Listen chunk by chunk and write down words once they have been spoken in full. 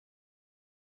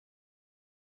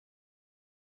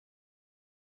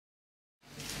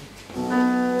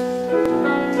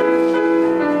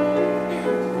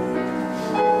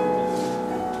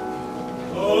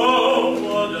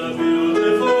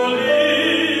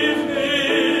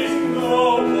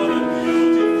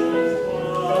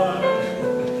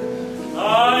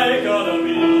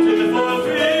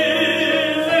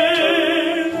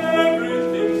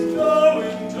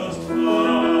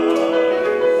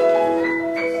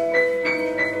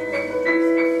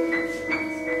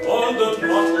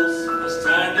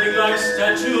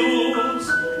statues.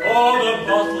 All the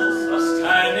bottles are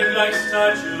standing like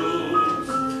statues.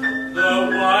 The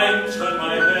wine turned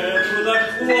my head with a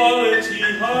quality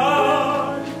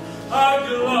high. A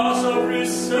glass of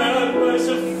reserve is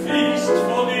a feast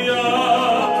for the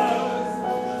eye.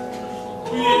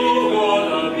 We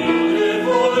got a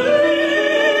beautiful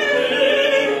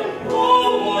evening.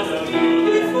 Oh, what a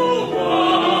beautiful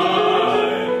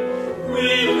wine. We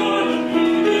got a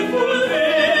beautiful evening.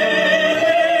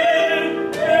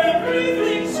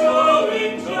 Everything's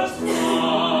going just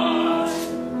fine.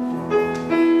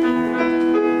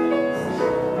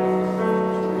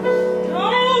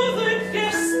 Now the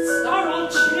guests are all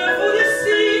cheerfully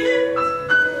seated.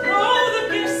 Now the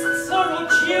guests are all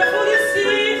cheerfully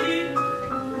seated.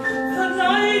 The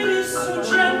night is so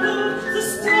gentle, the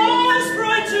stars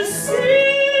bright to see.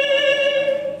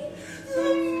 The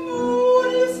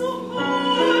moon is so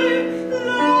high,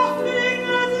 laughing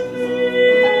at me.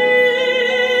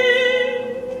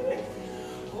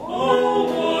 Oh,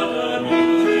 what a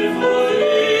beautiful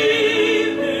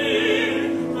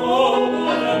evening. Oh,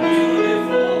 what a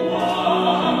beautiful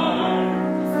wine.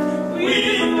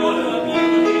 We've got a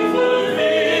beautiful evening.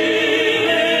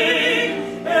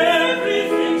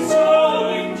 Everything's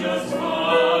going just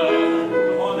fine.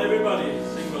 Come on, everybody,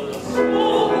 sing with us.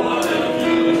 Oh, what a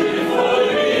beautiful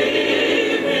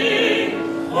evening.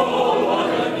 Oh, what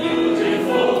a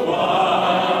beautiful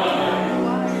wine.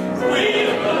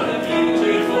 We've got a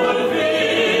beautiful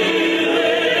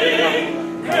feeling.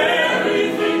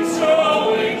 Everything's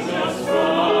going just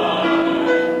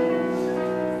fine.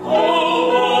 Oh,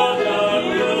 what a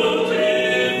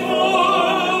beautiful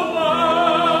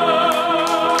wine.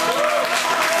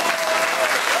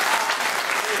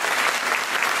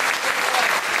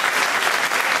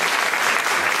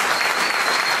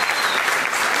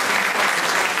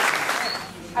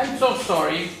 I'm so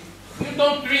sorry. You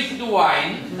don't drink the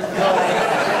wine. If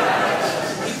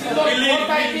you don't Believe want,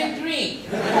 I me. can drink.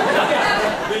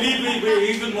 Believe me, we're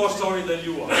even more sorry than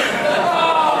you are.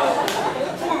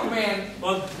 Oh, poor man.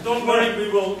 But don't worry, we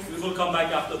will come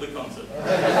back after the concert.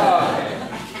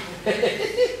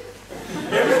 Okay.